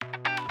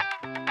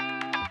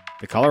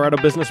The Colorado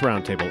Business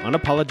Roundtable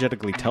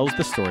unapologetically tells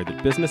the story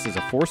that business is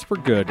a force for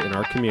good in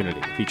our community,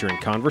 featuring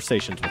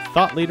conversations with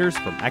thought leaders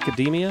from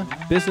academia,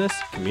 business,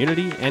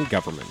 community, and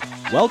government.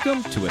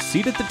 Welcome to A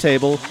Seat at the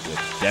Table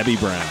with Debbie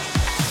Brown.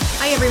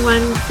 Hi,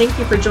 everyone. Thank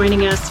you for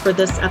joining us for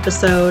this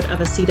episode of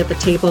A Seat at the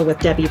Table with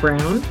Debbie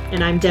Brown.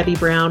 And I'm Debbie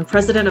Brown,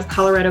 president of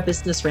Colorado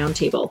Business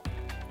Roundtable.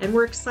 And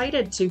we're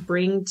excited to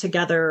bring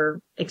together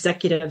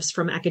executives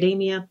from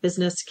academia,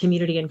 business,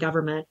 community, and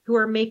government who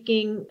are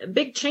making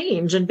big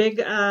change and big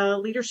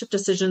leadership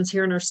decisions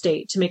here in our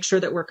state to make sure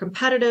that we're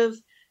competitive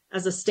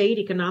as a state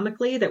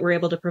economically, that we're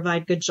able to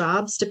provide good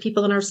jobs to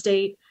people in our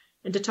state,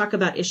 and to talk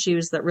about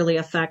issues that really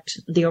affect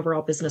the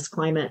overall business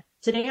climate.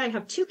 Today, I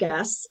have two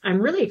guests.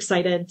 I'm really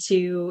excited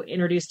to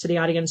introduce to the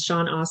audience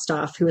Shawn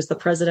Osthoff, who is the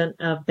president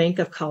of Bank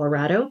of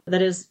Colorado,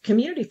 that is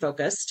community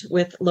focused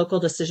with local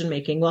decision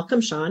making.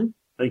 Welcome, Shawn.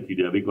 Thank you,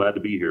 Debbie. Glad to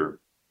be here.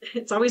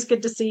 It's always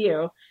good to see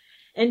you.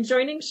 And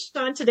joining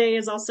Shawn today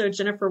is also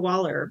Jenifer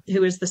Waller,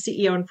 who is the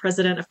CEO and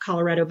president of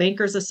Colorado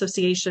Bankers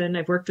Association.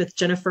 I've worked with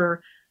Jenifer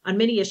on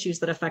many issues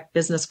that affect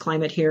business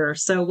climate here.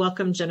 So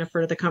welcome,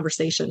 Jenifer, to the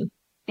conversation.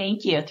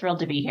 Thank you.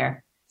 Thrilled to be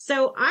here.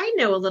 So I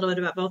know a little bit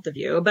about both of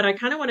you, but I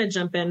kind of want to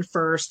jump in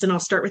first, and I'll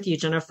start with you,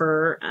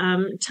 Jenifer.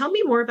 Tell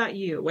me more about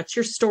you. What's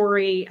your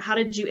story? How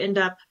did you end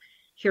up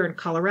here in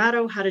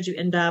Colorado? How did you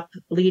end up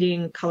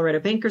leading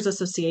Colorado Bankers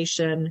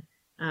Association?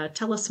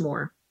 Tell us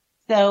more.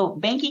 So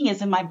banking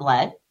is in my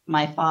blood.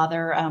 My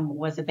father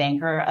was a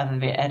banker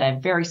at a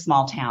very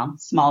small town,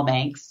 small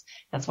banks.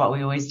 That's what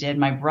we always did.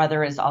 My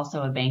brother is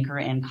also a banker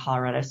in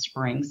Colorado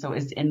Springs, so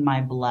it's in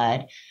my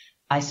blood.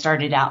 I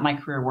started out my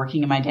career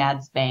working in my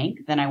dad's bank.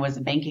 Then I was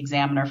a bank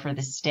examiner for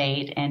the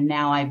state, and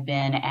now I've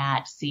been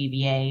at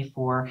CBA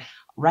for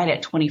right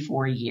at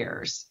 24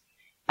 years.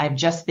 I've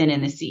just been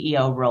in the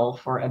CEO role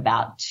for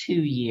about 2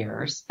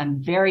 years.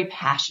 I'm very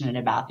passionate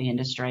about the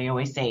industry. I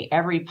always say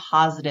every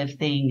positive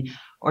thing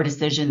or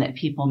decision that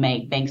people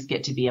make, banks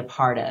get to be a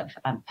part of.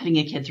 Putting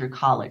a kid through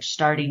college,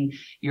 starting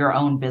your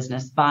own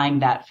business, buying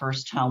that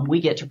first home. We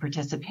get to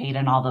participate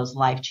in all those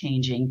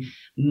life-changing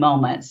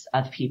moments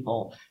of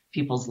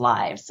people's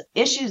lives.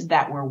 Issues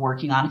that we're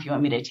working on, if you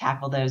want me to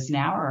tackle those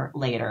now or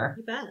later.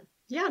 You bet.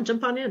 Yeah,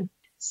 jump on in.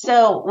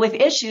 So with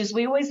issues,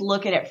 we always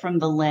look at it from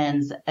the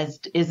lens as,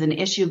 is an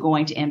issue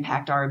going to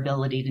impact our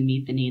ability to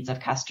meet the needs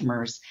of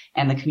customers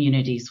and the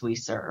communities we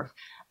serve?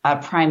 A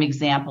prime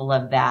example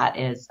of that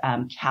is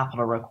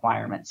capital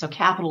requirements. So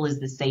capital is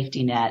the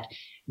safety net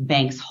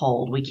banks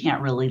hold. We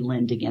can't really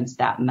lend against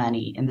that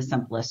money in the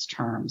simplest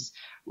terms.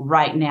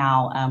 Right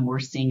now, we're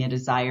seeing a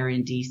desire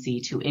in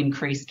DC to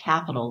increase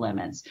capital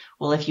limits.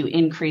 Well, if you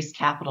increase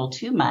capital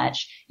too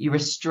much, you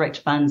restrict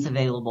funds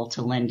available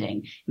to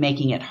lending,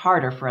 making it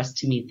harder for us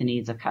to meet the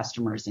needs of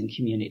customers and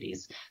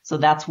communities. So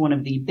that's one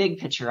of the big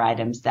picture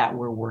items that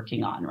we're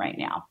working on right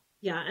now.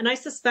 Yeah, and I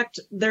suspect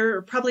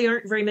there probably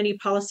aren't very many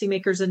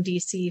policymakers in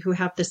DC who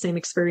have the same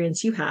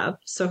experience you have.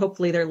 So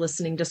hopefully they're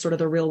listening to sort of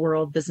the real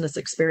world business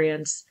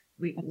experience.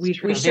 We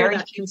share very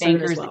that few concern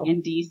bankers as well.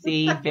 in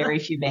DC, very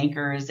few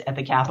bankers at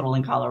the Capitol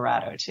in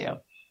Colorado too.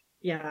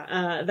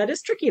 Yeah, that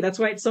is tricky. That's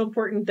why it's so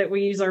important that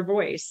we use our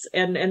voice.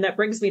 And that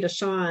brings me to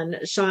Shawn.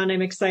 Shawn,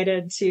 I'm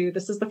excited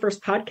this is the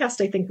first podcast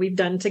I think we've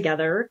done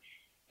together.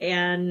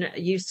 And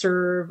you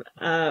serve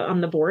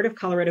on the board of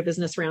Colorado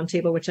Business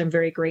Roundtable, which I'm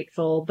very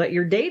grateful. But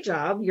your day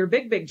job, your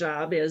big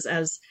job is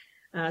as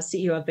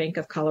CEO of Bank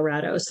of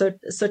Colorado.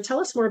 So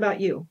tell us more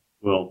about you.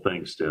 Well,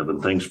 thanks, Deb, and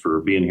thanks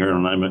for being here.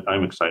 And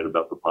I'm excited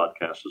about the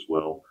podcast as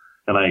well.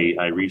 And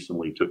I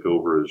recently took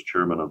over as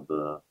chairman of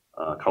the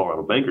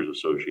Colorado Bankers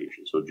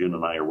Association. So Jen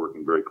and I are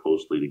working very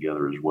closely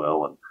together as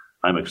well. And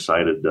I'm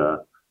excited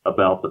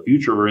about the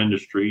future of our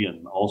industry,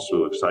 and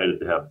also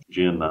excited to have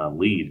Jen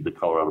lead the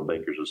Colorado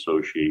Bankers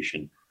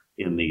Association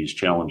in these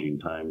challenging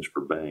times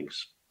for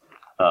banks.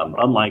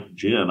 Unlike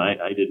Jen,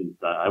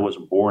 I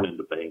wasn't born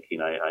into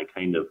banking. I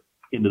kind of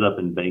ended up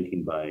in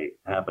banking by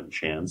happen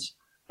chance.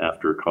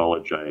 After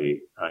college, I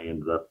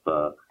ended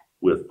up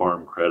with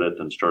Farm Credit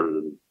and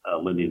started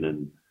lending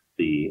in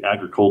the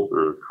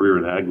agriculture career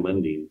in ag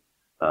lending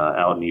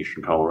out in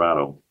eastern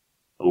Colorado.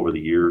 Over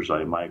the years,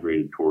 I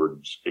migrated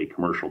towards a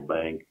commercial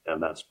bank,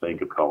 and that's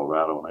Bank of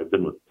Colorado. And I've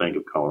been with Bank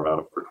of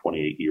Colorado for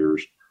 28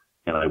 years,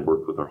 and I've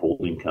worked with our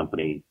holding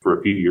company for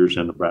a few years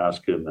in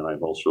Nebraska. And then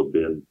I've also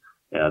been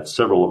at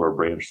several of our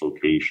branch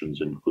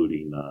locations,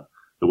 including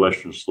the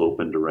Western Slope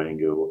in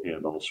Durango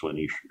and also in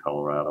eastern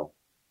Colorado.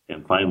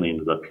 And finally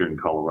ended up here in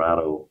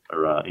Colorado,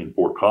 or in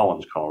Fort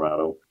Collins,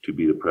 Colorado, to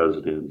be the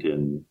president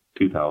in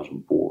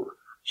 2004.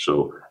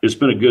 So it's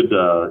been a good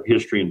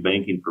history in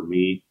banking for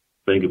me.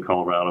 Bank of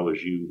Colorado,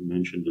 as you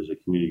mentioned, is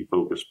a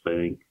community-focused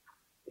bank,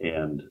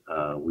 and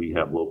we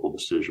have local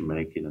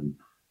decision-making. And,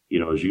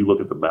 as you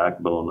look at the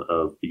backbone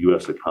of the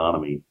U.S.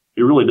 economy,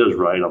 it really does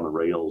ride on the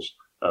rails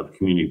of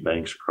community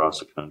banks across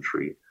the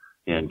country.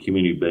 And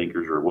community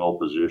bankers are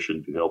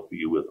well-positioned to help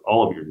you with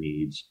all of your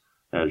needs.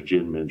 As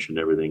Jen mentioned,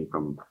 everything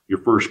from your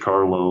first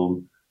car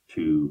loan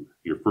to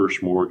your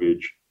first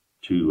mortgage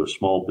to a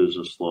small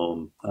business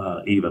loan,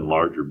 even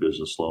larger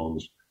business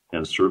loans.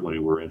 And certainly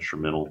we're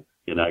instrumental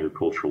in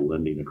agricultural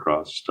lending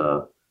across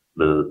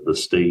the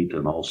state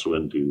and also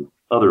into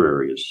other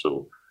areas.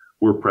 So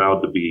we're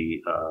proud to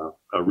be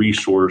a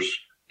resource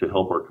to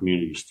help our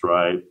communities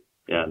thrive.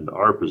 And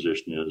our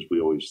position is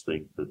we always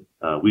think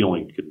that we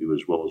only can do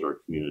as well as our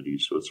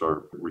communities. So it's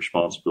our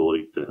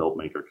responsibility to help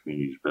make our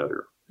communities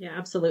better. Yeah,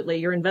 absolutely.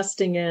 You're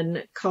investing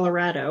in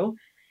Colorado.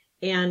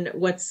 And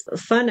what's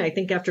fun, I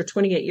think after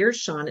 28 years,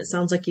 Shawn, it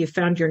sounds like you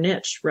found your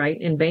niche, right,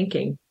 in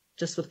banking,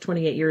 just with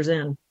 28 years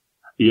in.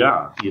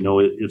 Yeah,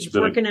 it's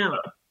been working out.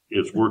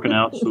 It's working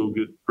out so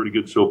good, pretty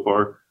good so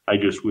far. I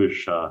just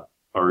wish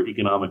our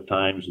economic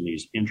times and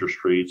these interest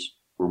rates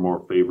were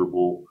more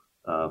favorable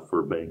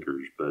for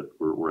bankers, but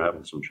we're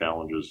having some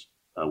challenges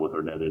with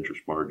our net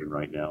interest margin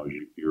right now, as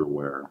you're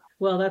aware.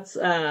 Well, that's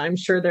I'm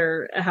sure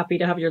they're happy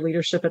to have your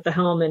leadership at the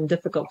helm in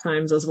difficult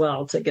times as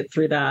well to get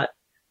through that.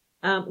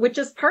 Which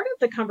is part of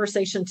the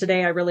conversation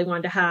today I really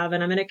wanted to have.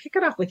 And I'm going to kick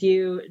it off with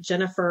you,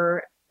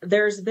 Jenifer.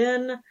 There's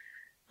been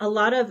a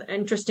lot of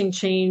interesting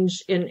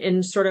change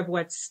in sort of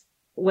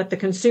what the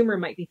consumer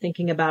might be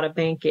thinking about of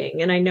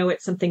banking. And I know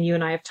it's something you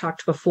and I have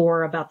talked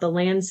before about the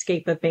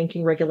landscape of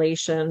banking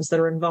regulations that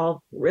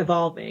are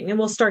evolving. And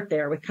we'll start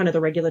there with kind of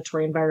the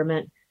regulatory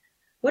environment.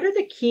 What are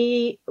the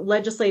key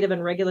legislative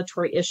and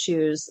regulatory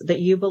issues that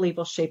you believe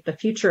will shape the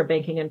future of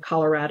banking in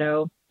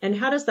Colorado? And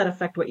how does that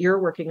affect what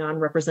you're working on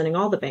representing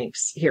all the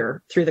banks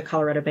here through the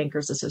Colorado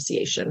Bankers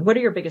Association? What are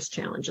your biggest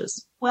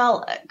challenges?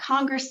 Well,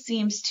 Congress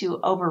seems to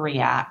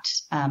overreact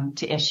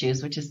to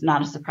issues, which is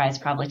not a surprise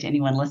probably to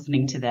anyone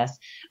listening to this,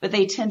 but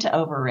they tend to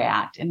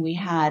overreact. And we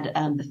had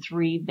the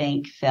 3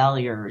 bank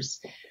failures,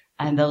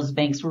 and those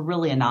banks were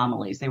really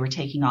anomalies. They were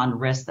taking on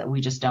risks that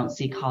we just don't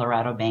see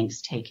Colorado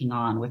banks taking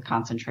on, with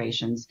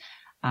concentrations,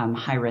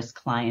 high-risk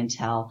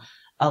clientele,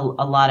 a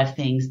lot of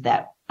things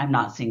that I'm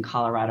not seeing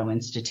Colorado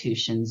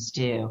institutions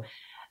do.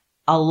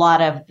 A lot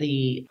of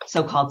the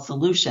so-called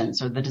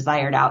solutions or the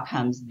desired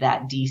outcomes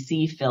that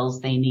DC feels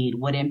they need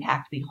would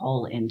impact the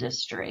whole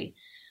industry.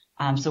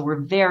 So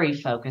we're very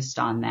focused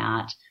on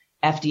that.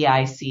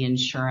 FDIC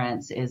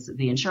insurance is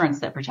the insurance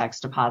that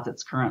protects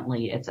deposits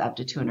currently. It's up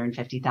to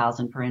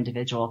 $250,000 per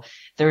individual.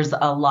 There's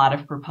a lot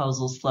of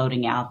proposals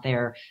floating out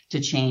there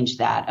to change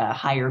that, a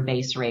higher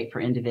base rate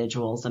for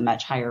individuals, a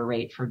much higher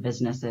rate for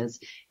businesses.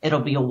 It'll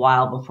be a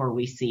while before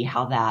we see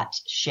how that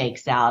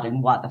shakes out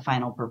and what the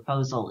final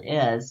proposal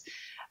is.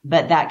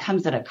 But that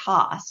comes at a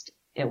cost.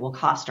 It will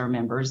cost our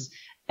members.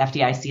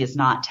 FDIC is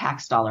not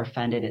tax dollar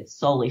funded. It's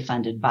solely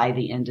funded by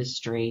the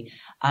industry.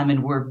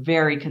 And we're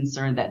very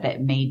concerned that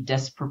that may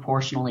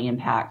disproportionately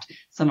impact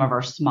some of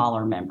our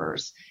smaller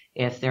members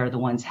if they're the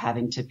ones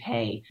having to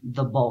pay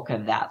the bulk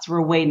of that. So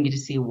we're waiting to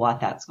see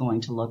what that's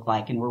going to look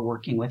like, and we're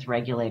working with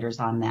regulators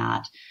on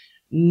that.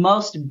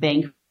 Most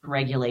bank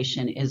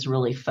regulation is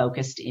really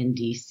focused in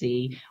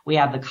DC. We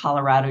have the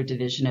Colorado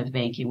Division of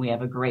Banking. We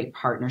have a great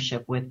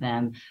partnership with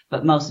them,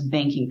 but most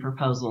banking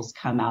proposals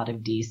come out of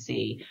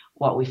DC.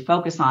 What we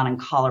focus on in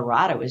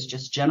Colorado is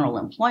just general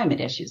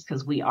employment issues,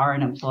 because we are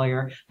an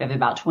employer. We have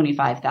about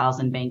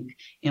 25,000 bank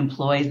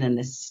employees in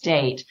the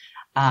state.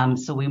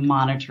 So we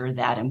monitor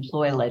that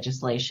employee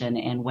legislation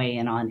and weigh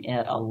in on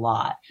it a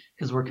lot,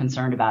 because we're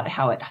concerned about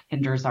how it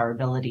hinders our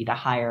ability to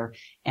hire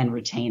and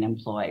retain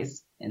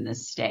employees in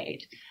this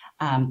state.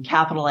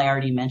 Capital, I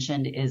already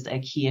mentioned, is a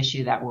key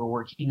issue that we're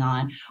working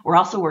on. We're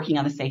also working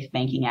on the Safe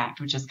Banking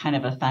Act, which is kind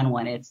of a fun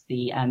one. It's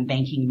the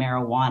banking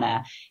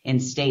marijuana in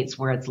states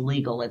where it's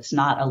legal. It's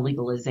not a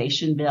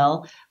legalization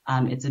bill.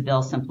 It's a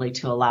bill simply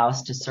to allow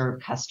us to serve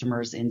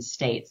customers in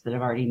states that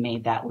have already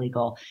made that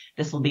legal.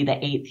 This will be the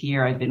 8th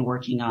year I've been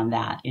working on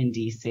that in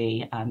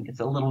DC. It's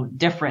a little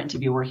different to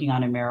be working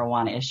on a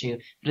marijuana issue,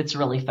 but it's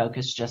really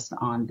focused just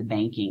on the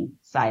banking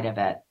side of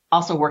it.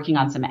 Also working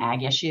on some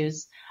ag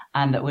issues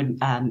that would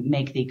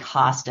make the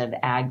cost of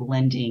ag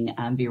lending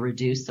be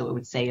reduced, so it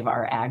would save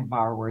our ag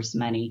borrowers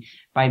money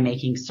by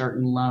making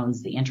certain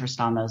loans, the interest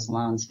on those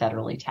loans,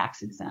 federally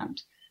tax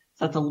exempt.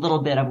 So that's a little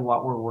bit of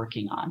what we're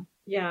working on.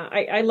 Yeah,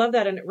 I love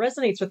that. And it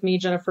resonates with me,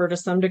 Jenifer, to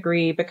some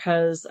degree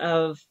because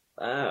of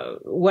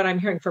what I'm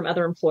hearing from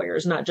other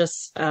employers, not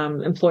just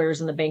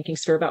employers in the banking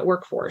sphere, about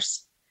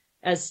workforce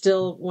as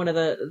still one of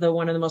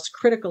the most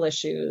critical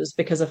issues,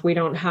 because if we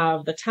don't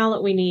have the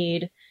talent we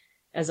need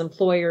as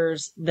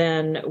employers,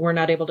 then we're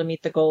not able to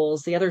meet the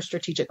goals, the other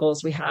strategic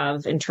goals we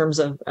have in terms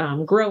of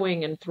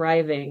growing and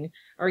thriving.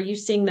 Are you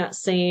seeing that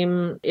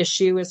same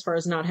issue as far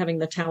as not having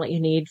the talent you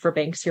need for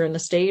banks here in the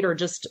state, or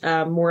just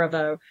more of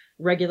a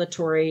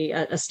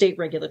state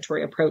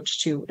regulatory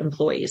approach to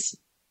employees?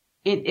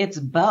 It's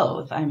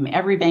both.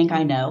 Every bank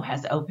I know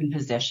has open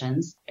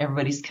positions.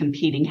 Everybody's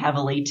competing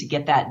heavily to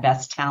get that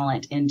best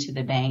talent into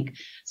the bank.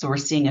 So we're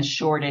seeing a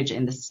shortage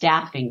in the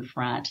staffing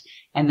front.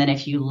 And then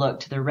if you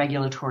look to the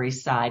regulatory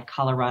side,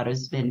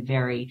 Colorado's been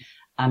very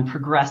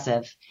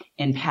progressive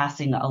in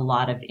passing a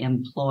lot of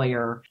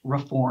employer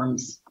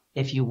reforms,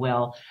 if you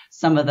will.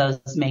 Some of those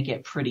make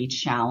it pretty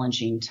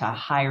challenging to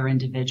hire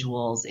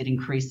individuals. It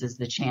increases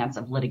the chance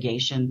of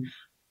litigation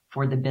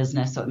for the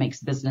business. So it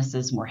makes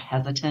businesses more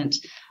hesitant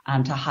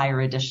to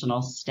hire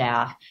additional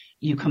staff.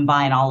 You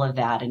combine all of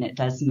that and it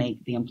does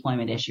make the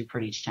employment issue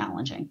pretty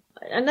challenging.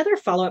 Another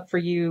follow-up for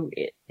you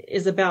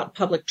is about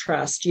public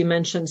trust. You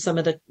mentioned some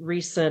of the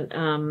recent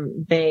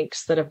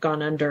banks that have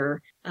gone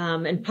under.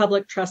 And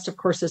public trust, of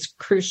course, is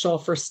crucial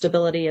for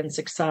stability and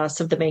success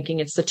of the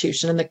banking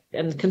institution.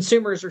 And the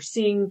consumers are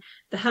seeing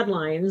the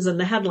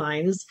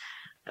headlines.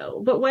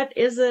 But what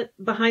is it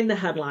behind the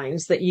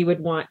headlines that you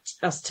would want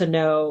us to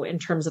know in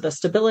terms of the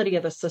stability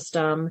of the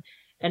system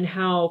and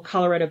how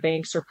Colorado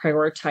banks are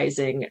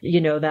prioritizing,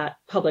 that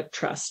public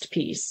trust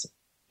piece?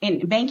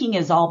 And banking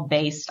is all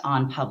based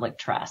on public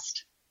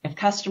trust. If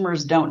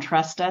customers don't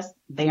trust us,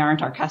 they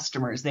aren't our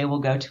customers. They will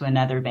go to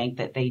another bank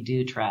that they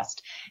do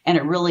trust. And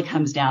it really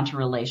comes down to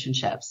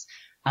relationships.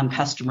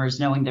 Customers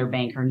knowing their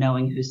banker,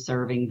 knowing who's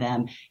serving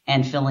them,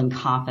 and feeling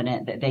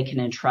confident that they can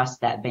entrust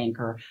that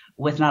banker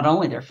with not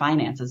only their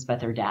finances, but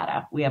their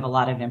data. We have a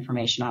lot of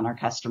information on our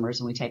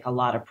customers, and we take a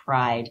lot of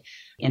pride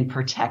in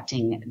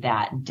protecting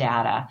that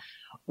data.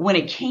 When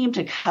it came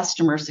to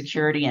customer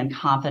security and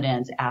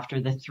confidence after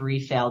the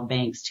 3 failed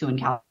banks, 2 in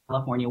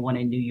California, 1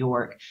 in New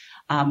York,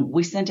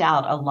 we sent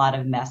out a lot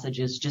of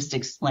messages just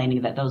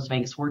explaining that those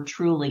banks were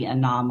truly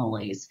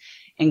anomalies.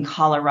 In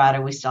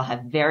Colorado, we still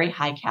have very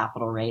high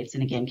capital rates.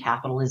 And again,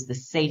 capital is the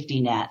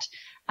safety net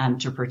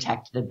to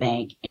protect the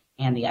bank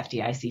and the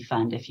FDIC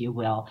fund, if you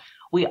will.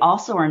 We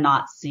also are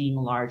not seeing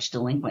large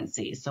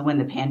delinquencies. So when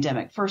the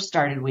pandemic first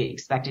started, we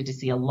expected to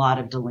see a lot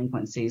of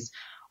delinquencies.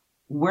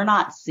 We're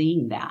not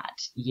seeing that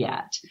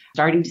yet.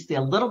 Starting to see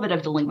a little bit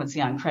of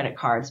delinquency on credit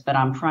cards, but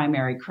on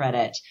primary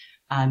credit,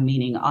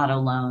 meaning auto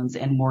loans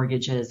and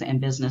mortgages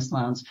and business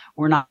loans,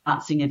 we're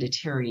not seeing a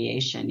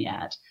deterioration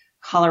yet.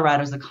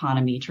 Colorado's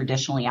economy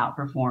traditionally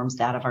outperforms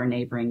that of our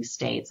neighboring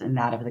states and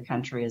that of the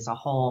country as a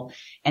whole,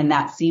 and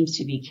that seems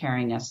to be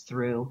carrying us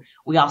through.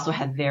 We also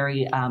have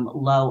very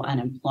low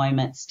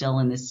unemployment still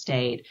in the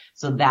state,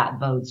 so that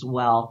bodes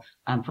well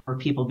for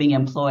people being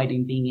employed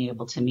and being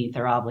able to meet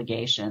their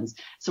obligations.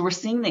 So we're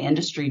seeing the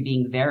industry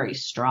being very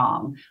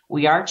strong.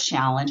 We are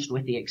challenged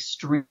with the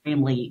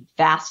extremely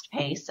fast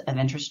pace of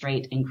interest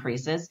rate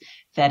increases.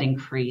 Fed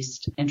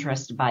increased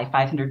interest by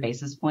 500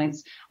 basis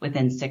points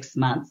within 6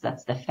 months.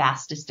 That's the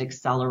fastest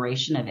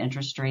acceleration of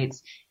interest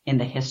rates in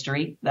the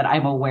history that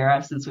I'm aware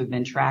of since we've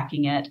been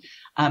tracking it.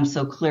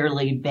 So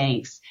clearly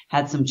banks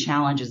had some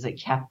challenges that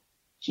kept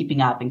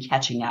keeping up and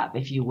catching up,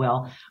 if you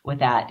will, with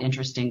that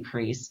interest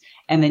increase.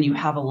 And then you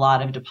have a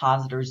lot of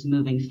depositors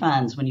moving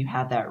funds when you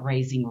have that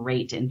raising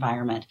rate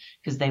environment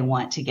because they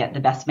want to get the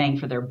best bang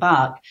for their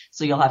buck.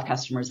 So you'll have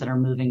customers that are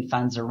moving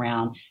funds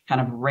around, kind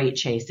of rate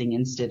chasing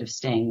instead of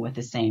staying with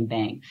the same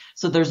bank.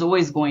 So there's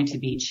always going to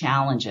be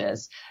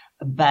challenges,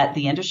 but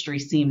the industry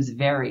seems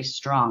very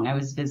strong. I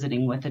was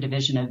visiting with the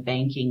Division of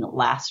Banking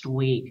last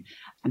week.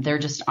 There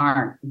just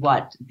aren't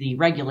what the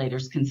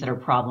regulators consider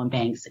problem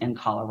banks in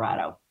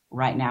Colorado.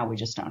 Right now, we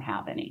just don't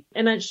have any.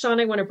 And Shawn,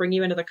 I want to bring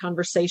you into the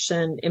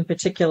conversation in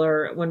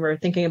particular when we're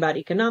thinking about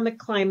economic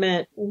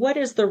climate. What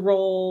is the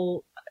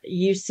role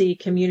you see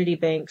community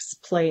banks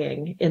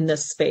playing in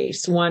this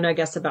space? One, I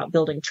guess, about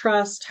building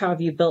trust. How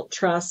have you built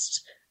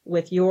trust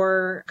with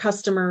your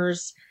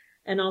customers?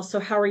 And also,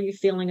 how are you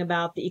feeling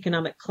about the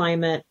economic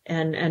climate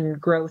and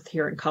growth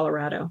here in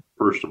Colorado?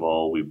 First of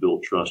all, we've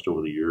built trust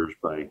over the years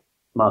by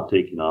not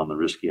taking on the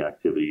risky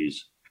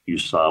activities you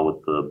saw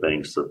with the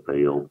banks that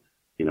failed.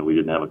 You know,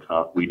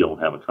 we don't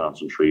have a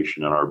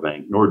concentration in our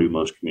bank, nor do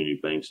most community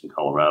banks in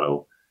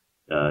Colorado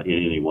in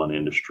any one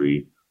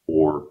industry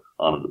or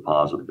on a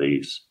deposit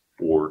base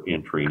or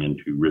entering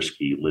into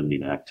risky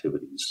lending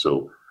activities.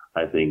 So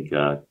I think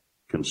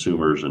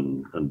consumers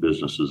and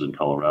businesses in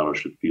Colorado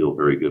should feel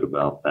very good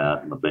about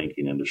that in the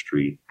banking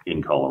industry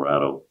in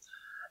Colorado.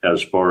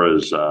 As far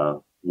as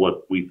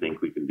what we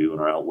think we can do in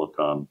our outlook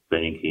on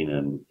banking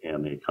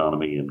and the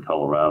economy in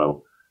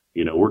Colorado,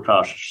 you know, we're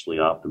cautiously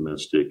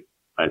optimistic.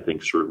 I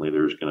think certainly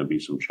there's going to be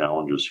some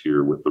challenges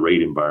here with the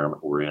rate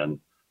environment we're in,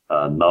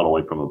 not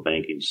only from a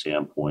banking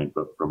standpoint,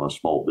 but from a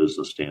small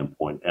business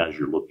standpoint, as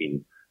you're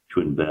looking to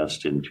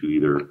invest into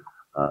either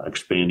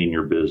expanding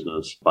your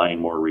business, buying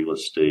more real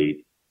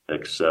estate,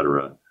 et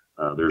cetera.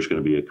 There's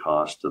going to be a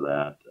cost to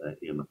that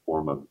in the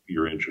form of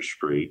your interest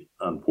rate.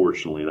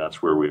 Unfortunately,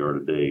 that's where we are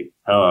today.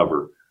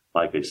 However,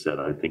 like I said,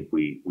 I think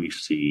we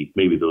see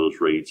maybe those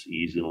rates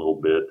easing a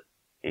little bit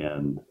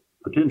and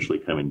potentially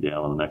coming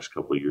down in the next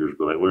couple of years.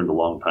 But I learned a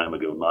long time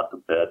ago not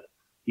to bet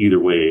either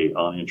way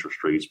on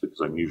interest rates because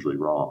I'm usually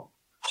wrong.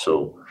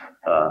 So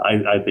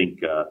I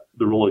think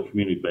the role of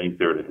community bank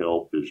there to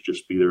help is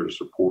just be there to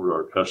support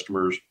our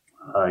customers.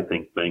 I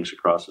think banks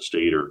across the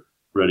state are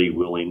ready,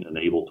 willing, and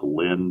able to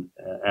lend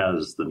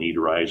as the need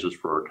arises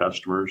for our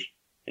customers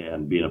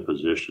and be in a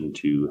position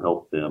to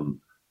help them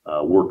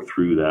work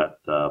through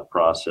that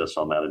process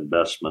on that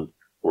investment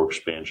or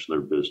expansion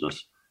of their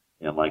business.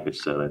 And like I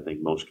said, I think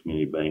most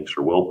community banks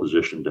are well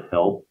positioned to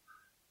help.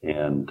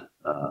 And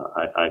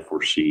I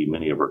foresee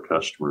many of our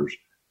customers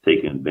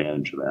taking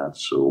advantage of that.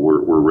 So we're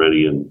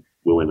ready and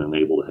willing and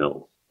able to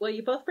help. Well,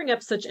 you both bring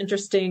up such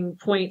interesting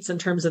points in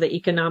terms of the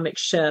economic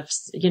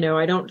shifts.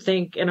 I don't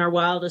think in our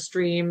wildest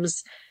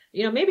dreams,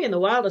 maybe in the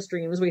wildest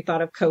dreams, we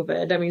thought of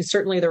COVID. I mean,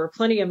 certainly there were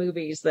plenty of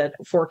movies that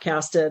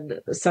forecasted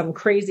some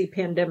crazy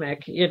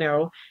pandemic,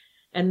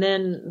 and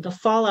then the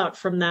fallout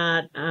from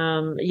that,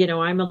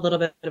 I'm a little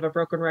bit of a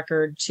broken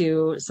record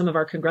to some of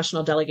our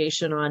congressional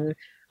delegation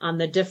on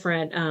the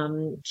different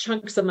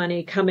chunks of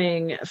money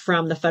coming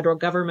from the federal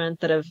government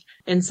that have,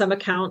 in some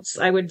accounts,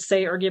 I would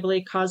say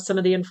arguably caused some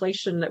of the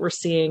inflation that we're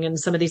seeing and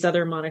some of these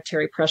other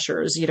monetary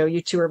pressures.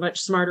 You two are much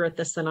smarter at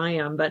this than I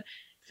am, but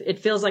it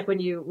feels like when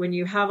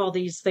you have all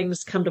these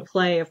things come to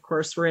play, of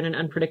course, we're in an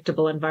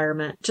unpredictable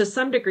environment. To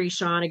some degree,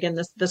 Shawn, again,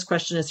 this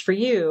question is for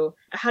you.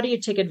 How do you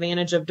take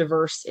advantage of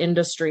diverse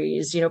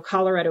industries?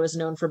 Colorado is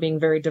known for being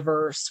very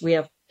diverse. We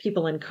have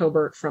people in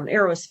Cobert from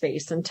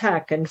aerospace and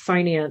tech and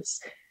finance.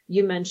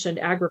 You mentioned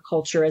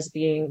agriculture as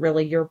being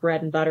really your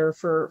bread and butter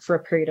for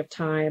a period of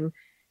time.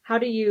 How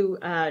do you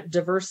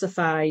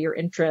diversify your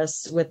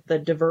interests with the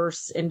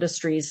diverse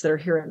industries that are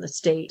here in the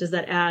state? Does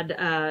that add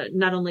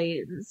not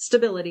only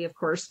stability, of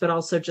course, but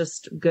also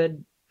just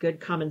good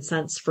common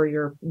sense for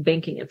your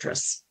banking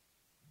interests?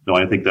 No,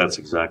 I think that's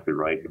exactly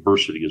right.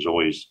 Diversity is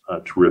always a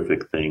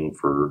terrific thing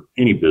for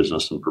any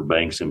business and for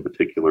banks in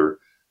particular.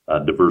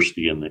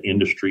 Diversity in the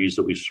industries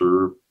that we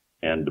serve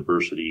and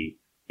diversity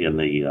in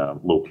the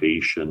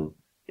location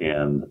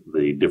and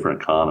the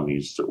different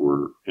economies that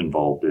we're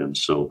involved in.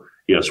 So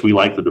yes, we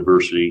like the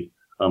diversity.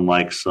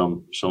 Unlike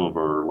some of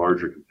our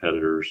larger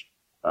competitors,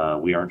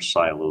 we aren't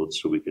siloed,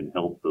 so we can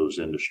help those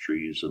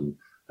industries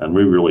and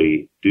we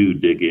really do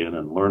dig in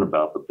and learn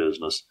about the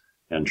business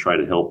and try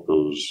to help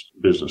those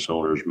business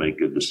owners make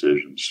good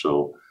decisions.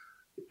 So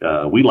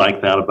we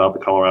like that about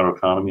the Colorado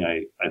economy.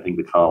 I think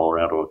the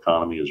Colorado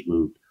economy has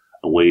moved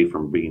away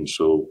from being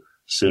so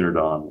centered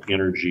on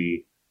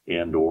energy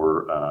and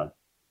or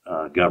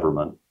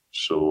government.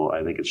 So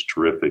I think it's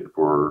terrific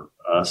for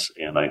us.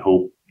 And I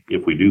hope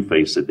if we do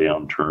face a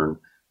downturn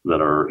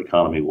that our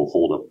economy will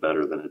hold up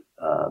better than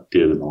it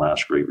did in the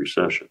last Great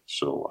Recession.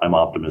 So I'm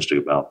optimistic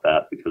about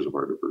that because of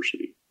our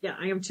diversity. Yeah,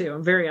 I am too.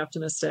 I'm very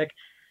optimistic.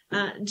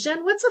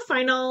 Jen, what's a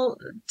final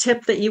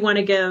tip that you want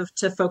to give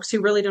to folks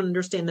who really don't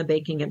understand the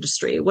banking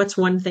industry? What's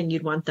one thing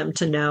you'd want them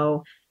to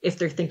know if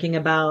they're thinking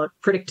about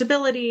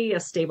predictability, a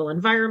stable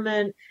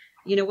environment?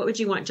 What would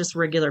you want just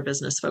regular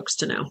business folks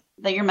to know?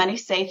 That your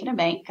money's safe in a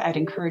bank. I'd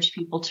encourage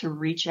people to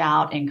reach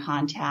out and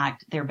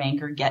contact their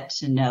banker, get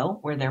to know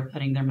where they're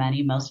putting their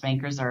money. Most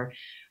bankers are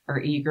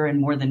eager and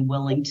more than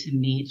willing to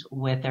meet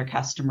with their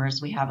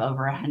customers. We have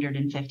over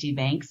 150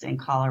 banks in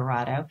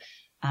Colorado.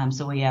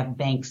 So we have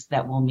banks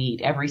that will meet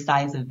every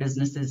size of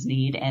business's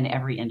need and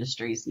every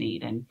industry's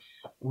need. And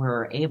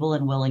we're able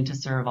and willing to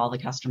serve all the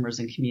customers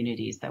and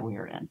communities that we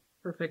are in.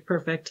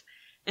 Perfect.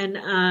 And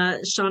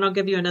Shawn, I'll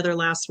give you another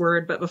last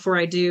word. But before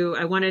I do,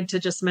 I wanted to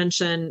just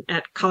mention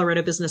at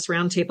Colorado Business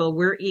Roundtable,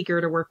 we're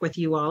eager to work with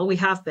you all. We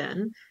have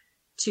been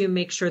to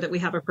make sure that we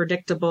have a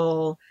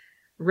predictable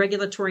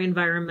regulatory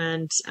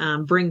environment,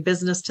 bring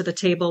business to the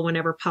table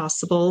whenever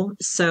possible.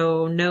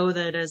 So know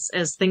that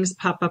as things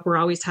pop up, we're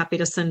always happy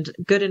to send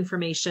good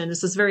information.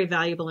 This is very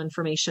valuable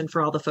information for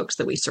all the folks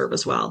that we serve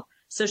as well.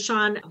 So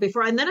Shawn,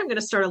 and then I'm going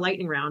to start a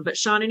lightning round, but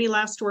Shawn, any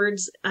last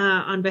words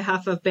on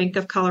behalf of Bank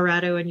of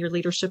Colorado and your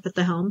leadership at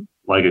the helm?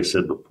 Like I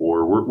said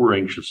before, we're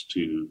anxious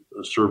to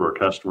serve our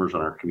customers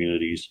and our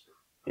communities.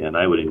 And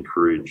I would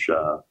encourage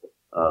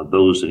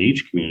those in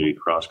each community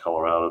across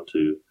Colorado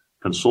to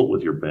consult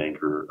with your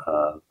banker.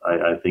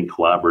 I think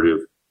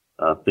collaborative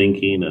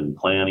thinking and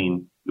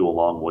planning go a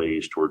long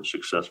ways towards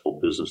successful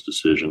business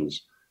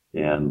decisions.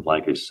 And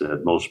like I said,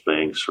 most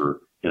banks are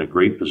in a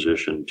great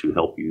position to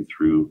help you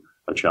through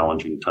a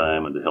challenging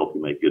time and to help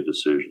you make good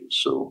decisions.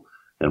 So,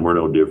 and we're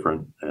no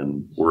different.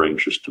 And we're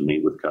anxious to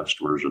meet with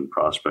customers and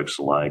prospects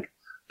alike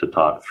to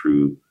talk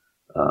through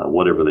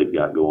whatever they've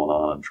got going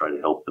on and try to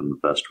help them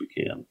the best we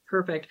can.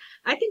 Perfect.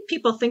 I think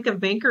people think of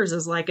bankers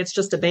as like it's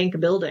just a bank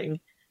building.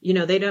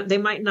 They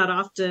might not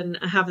often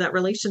have that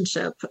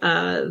relationship.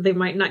 They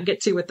might not get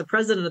to with the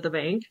president of the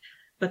bank,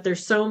 but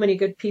there's so many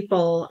good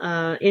people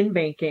in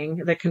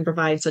banking that can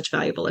provide such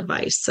valuable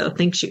advice. So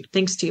thanks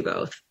to you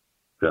both.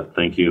 Yeah,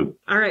 thank you.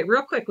 All right,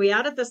 real quick. We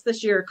added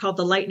this year called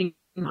the lightning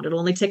round. It'll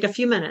only take a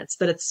few minutes,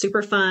 but it's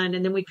super fun.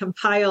 And then we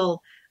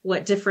compile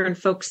what different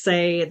folks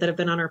say that have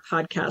been on our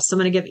podcast. So I'm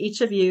going to give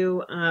each of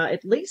you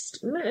at least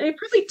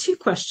probably 2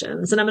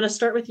 questions. And I'm going to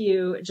start with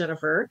you,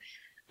 Jenifer.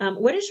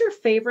 What is your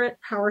favorite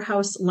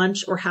Powerhouse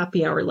lunch or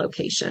happy hour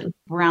location?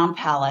 Brown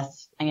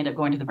Palace. I end up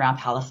going to the Brown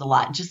Palace a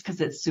lot just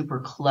because it's super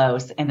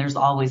close and there's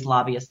always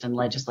lobbyists and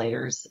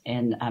legislators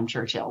in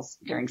Churchill's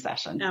during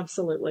session.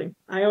 Absolutely.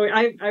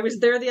 I was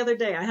there the other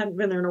day. I hadn't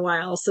been there in a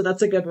while, so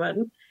that's a good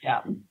one.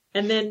 Yeah.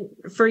 And then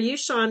for you,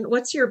 Shawn,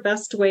 what's your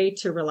best way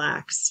to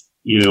relax?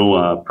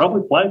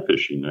 Probably fly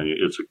fishing.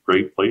 It's a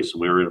great place and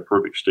we were in a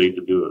perfect state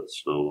to do it.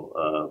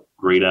 So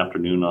great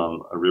afternoon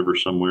on a river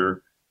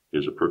somewhere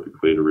is a perfect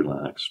way to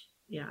relax.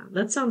 Yeah,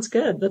 that sounds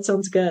good.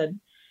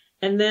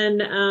 And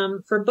then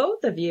for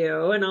both of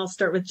you, and I'll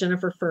start with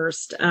Jenifer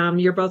first,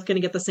 you're both going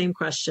to get the same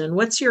question.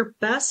 What's your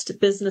best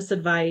business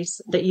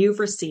advice that you've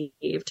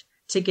received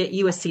to get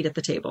you a seat at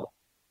the table?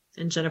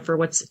 And Jenifer,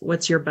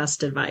 what's your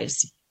best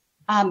advice?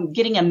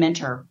 Getting a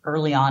mentor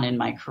early on in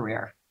my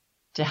career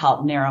to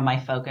help narrow my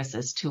focus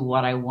as to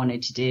what I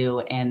wanted to do.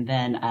 And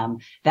then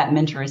that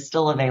mentor is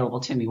still available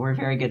to me. We're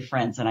very good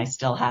friends, and I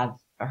still have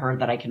her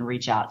that I can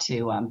reach out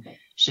to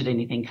should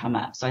anything come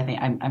up. So I think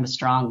I'm a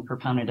strong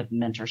proponent of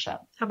mentorship.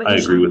 How about I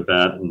you, agree Shawn? with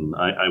that. And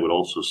I would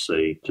also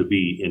say to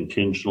be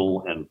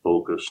intentional and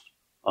focused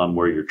on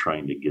where you're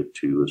trying to get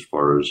to as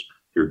far as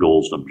your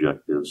goals and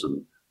objectives.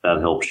 And that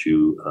helps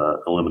you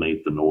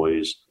eliminate the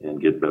noise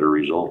and get better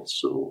results.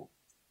 So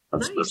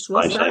that's Nice. the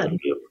Well advice I said. can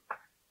give.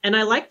 And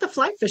I like the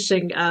fly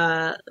fishing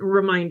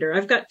reminder.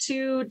 I've got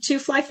two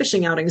fly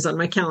fishing outings on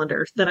my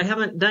calendar that I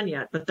haven't done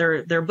yet, but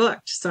they're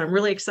booked. So I'm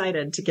really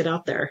excited to get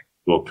out there.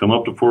 Well, come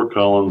up to Fort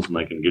Collins and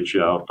I can get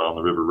you out on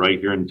the river right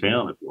here in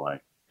town if you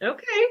like.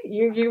 Okay,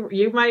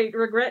 you might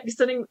regret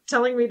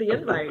telling me the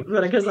invite,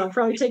 but because I'll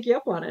probably take you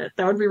up on it.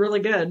 That would be really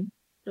good.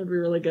 That'd be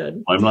really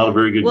good. I'm not a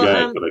very good Well,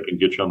 guide, but I can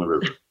get you on the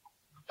river.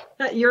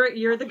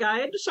 You're the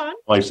guide, Shawn?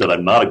 Well, I said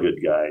I'm not a good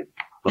guide,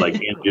 but I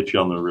can get you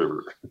on the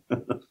river.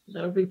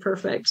 That would be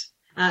perfect.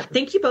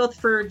 Thank you both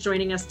for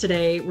joining us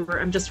today.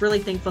 I'm just really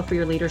thankful for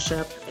your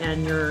leadership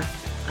and your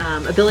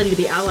ability to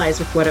be allies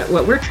with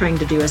what we're trying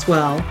to do as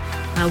well.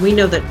 We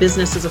know that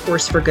business is a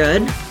force for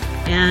good,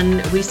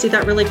 and we see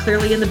that really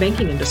clearly in the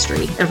banking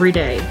industry every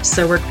day.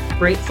 So we're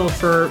grateful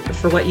for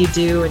what you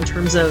do in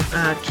terms of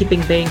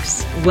keeping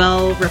banks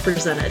well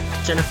represented,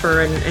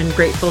 Jenifer, and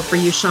grateful for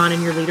you, Shawn,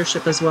 and your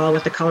leadership as well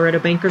with the Colorado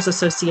Bankers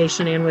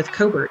Association and with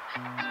Cobert.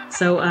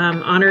 So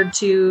I'm honored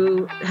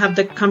to have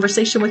the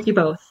conversation with you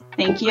both.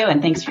 Thank you,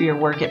 and thanks for your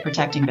work at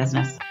protecting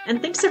business.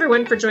 And thanks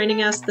everyone for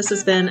joining us. This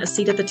has been A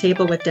Seat at the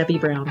Table with Debbie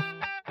Brown.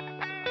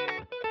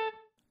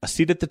 A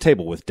Seat at the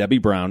Table with Debbie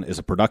Brown is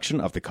a production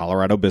of the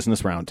Colorado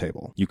Business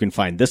Roundtable. You can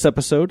find this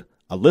episode,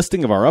 a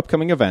listing of our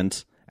upcoming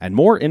events, and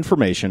more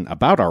information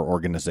about our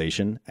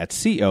organization at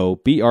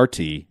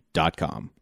cobrt.com.